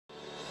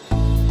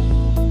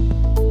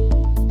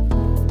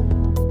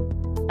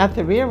At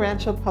the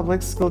Rancho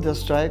Public School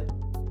District,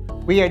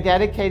 we are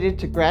dedicated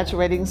to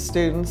graduating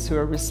students who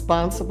are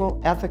responsible,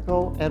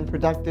 ethical, and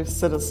productive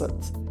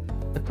citizens,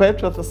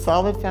 equipped with a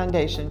solid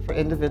foundation for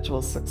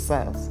individual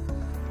success.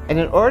 And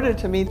in order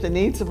to meet the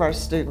needs of our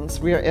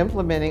students, we are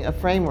implementing a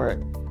framework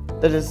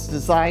that is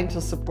designed to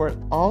support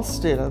all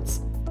students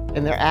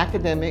in their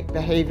academic,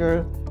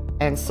 behavioral,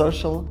 and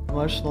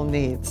social-emotional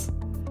needs.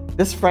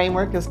 This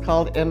framework is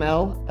called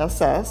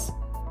MLSS,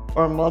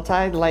 or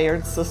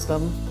Multi-Layered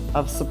System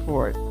of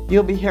Support.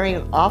 You'll be hearing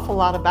an awful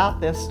lot about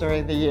this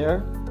during the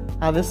year.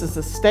 This is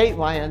a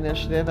statewide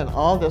initiative, and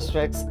all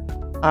districts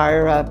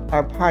are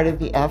part of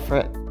the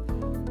effort.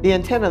 The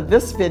intent of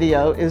this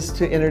video is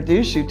to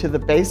introduce you to the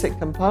basic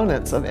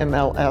components of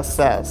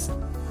MLSS.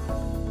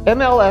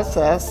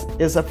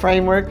 MLSS is a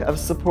framework of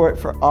support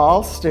for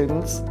all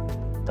students.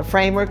 The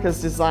framework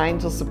is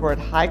designed to support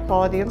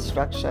high-quality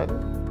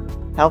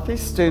instruction, healthy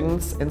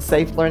students, and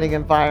safe learning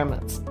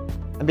environments.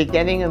 And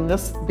beginning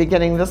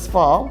this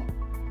fall,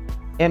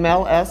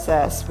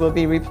 MLSS will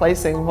be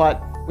replacing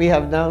what we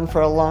have known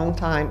for a long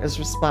time as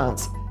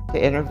response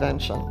to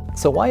intervention.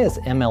 So why is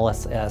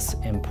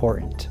MLSS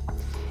important?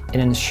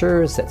 It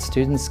ensures that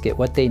students get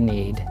what they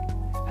need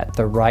at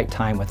the right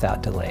time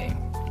without delay.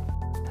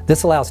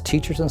 This allows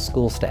teachers and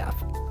school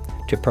staff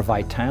to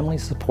provide timely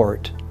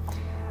support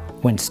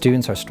when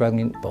students are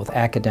struggling both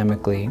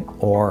academically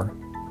or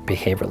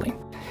behaviorally.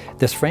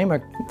 This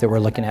framework that we're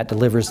looking at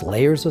delivers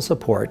layers of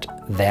support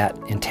that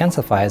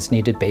intensify as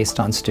needed based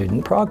on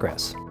student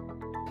progress.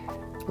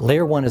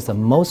 Layer 1 is the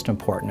most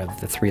important of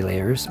the 3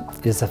 layers.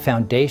 It is the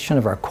foundation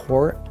of our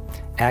core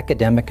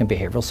academic and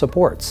behavioral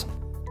supports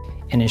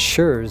and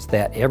ensures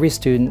that every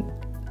student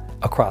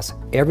across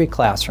every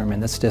classroom in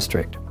this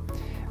district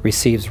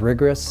receives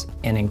rigorous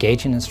and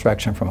engaging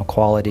instruction from a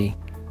quality,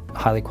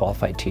 highly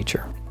qualified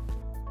teacher.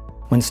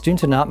 When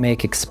students do not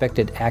make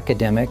expected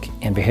academic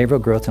and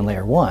behavioral growth in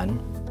Layer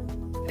 1,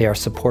 they are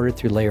supported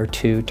through Layer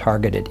 2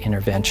 targeted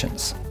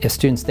interventions. If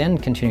students then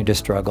continue to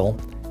struggle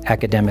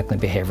academically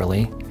and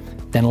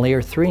behaviorally, then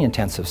Layer 3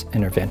 intensive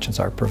interventions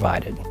are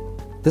provided.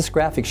 This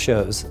graphic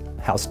shows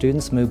how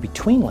students move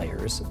between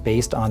layers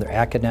based on their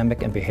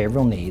academic and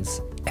behavioral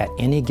needs at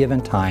any given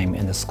time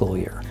in the school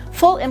year.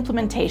 Full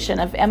implementation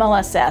of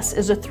MLSS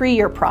is a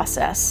 3-year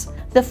process.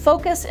 The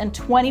focus in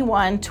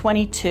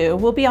 21-22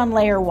 will be on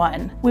Layer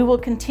 1. We will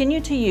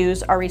continue to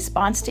use our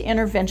response to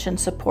intervention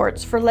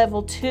supports for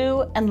Level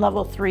 2 and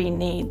Level 3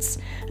 needs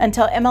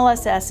until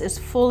MLSS is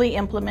fully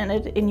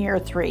implemented in Year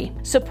 3.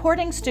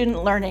 Supporting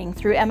student learning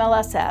through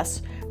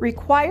MLSS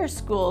requires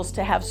schools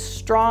to have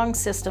strong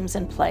systems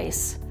in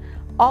place.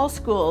 All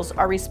schools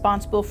are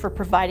responsible for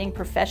providing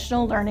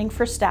professional learning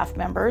for staff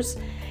members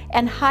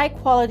and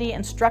high-quality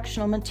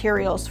instructional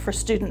materials for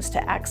students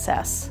to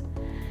access.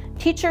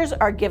 Teachers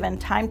are given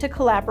time to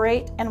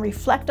collaborate and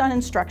reflect on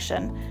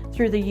instruction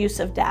through the use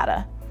of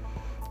data.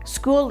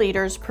 School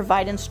leaders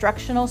provide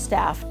instructional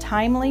staff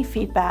timely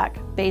feedback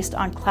based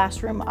on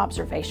classroom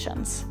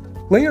observations.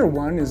 Layer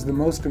 1 is the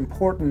most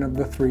important of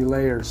the 3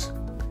 layers.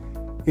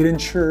 It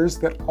ensures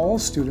that all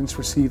students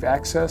receive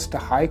access to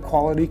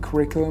high-quality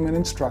curriculum and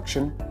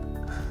instruction,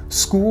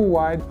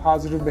 school-wide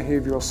positive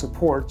behavioral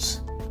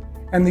supports,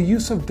 and the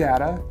use of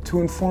data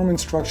to inform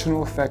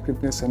instructional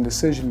effectiveness and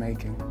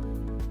decision-making.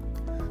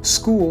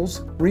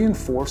 Schools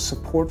reinforce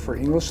support for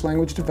English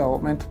language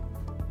development,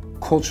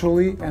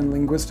 culturally and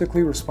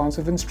linguistically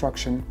responsive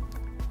instruction,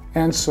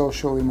 and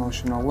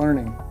social-emotional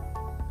learning.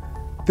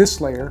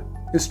 This layer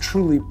is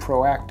truly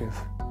proactive.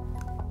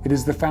 It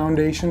is the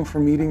foundation for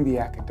meeting the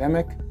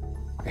academic,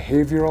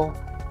 behavioral,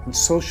 and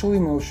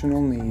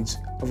social-emotional needs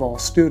of all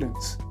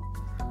students.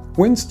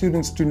 When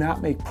students do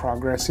not make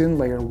progress in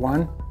Layer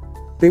 1,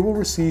 they will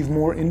receive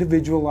more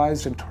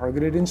individualized and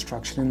targeted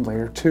instruction in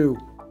Layer 2.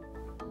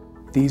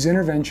 These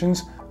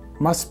interventions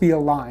must be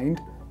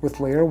aligned with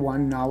Layer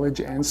 1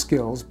 knowledge and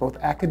skills, both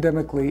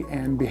academically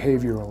and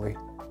behaviorally.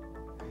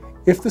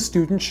 If the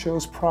student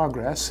shows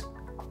progress,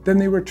 then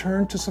they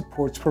return to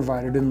supports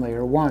provided in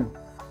Layer 1.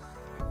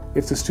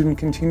 If the student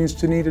continues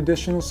to need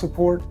additional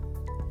support,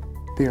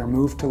 they are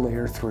moved to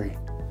Layer 3.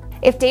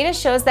 If data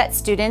shows that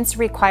students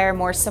require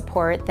more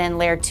support than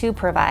Layer 2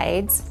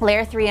 provides,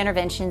 Layer 3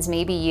 interventions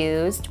may be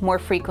used more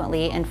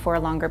frequently and for a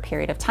longer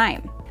period of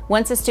time.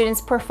 Once a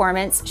student's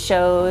performance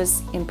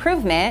shows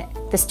improvement,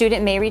 the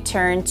student may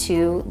return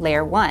to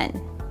Layer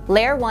 1.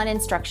 Layer 1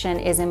 instruction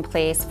is in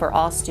place for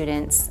all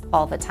students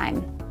all the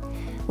time.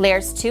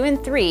 Layers 2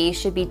 and 3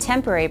 should be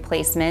temporary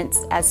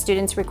placements as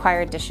students require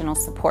additional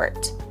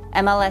support.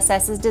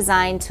 MLSS is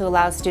designed to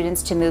allow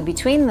students to move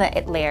between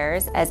the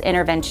layers as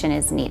intervention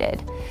is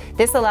needed.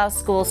 This allows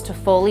schools to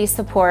fully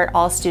support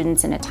all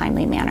students in a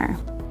timely manner.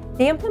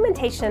 The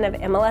implementation of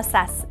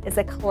MLSS is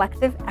a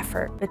collective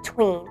effort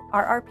between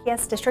our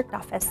RPS district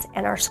office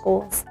and our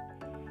schools.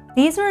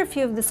 These are a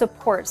few of the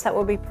supports that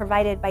will be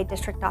provided by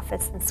district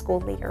office and school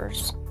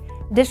leaders.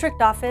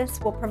 District office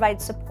will provide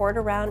support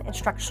around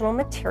instructional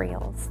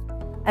materials,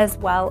 as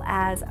well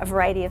as a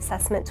variety of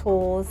assessment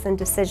tools and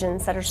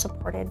decisions that are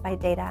supported by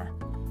data.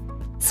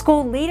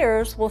 School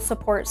leaders will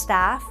support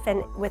staff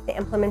and with the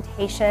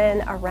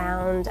implementation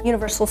around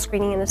universal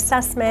screening and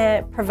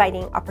assessment,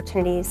 providing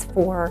opportunities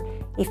for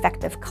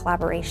effective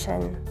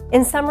collaboration.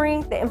 In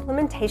summary, the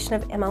implementation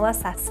of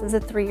MLSS is a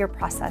 3-year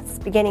process,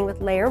 beginning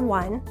with Layer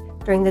 1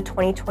 during the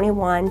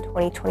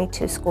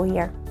 2021-2022 school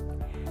year.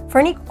 For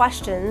any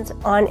questions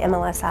on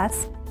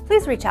MLSS,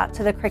 please reach out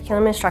to the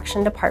Curriculum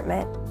Instruction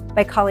Department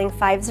by calling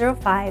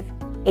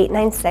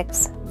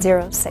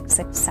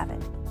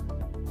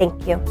 505-896-0667.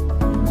 Thank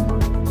you.